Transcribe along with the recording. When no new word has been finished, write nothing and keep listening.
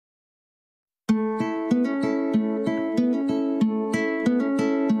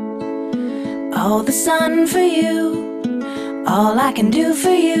all the sun for you. All I can do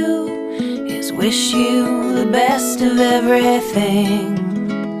for you is wish you the best of everything.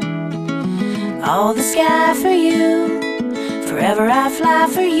 All the sky for you, forever I fly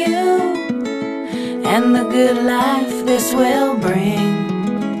for you, and the good life this will bring.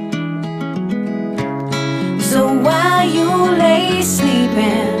 So while you lay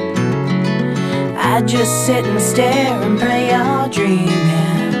sleeping, I just sit and stare and pray you're dreaming.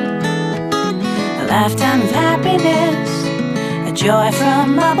 A lifetime of happiness, a joy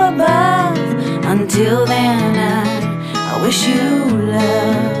from up above. Until then I wish you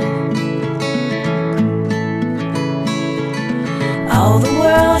love. All the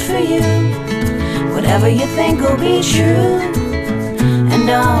world for you, whatever you think will be true, and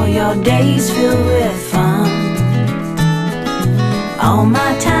all your days filled with fun. All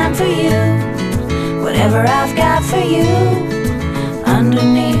my time for you, whatever I've got for you,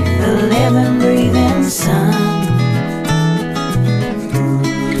 underneath the living, breathing sun.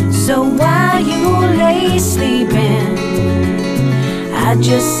 So while you lay sleeping, I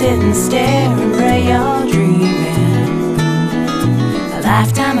just sit and stare and pray you're dreaming. A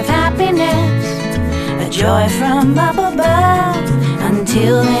lifetime of happiness, a joy from up above.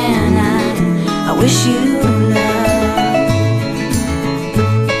 Until then I wish you love.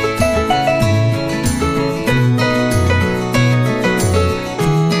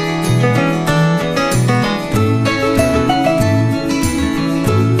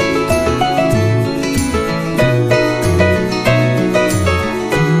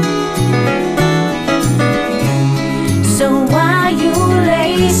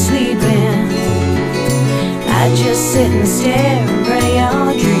 I just sit and stare and pray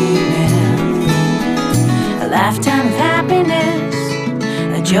you're dreaming. A lifetime of happiness,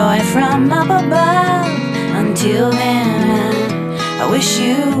 a joy from up above. Until then I wish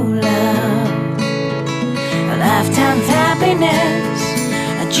you love. A lifetime of happiness,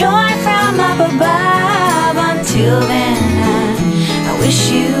 a joy from up above. Until then I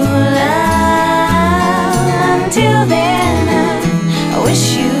wish you love.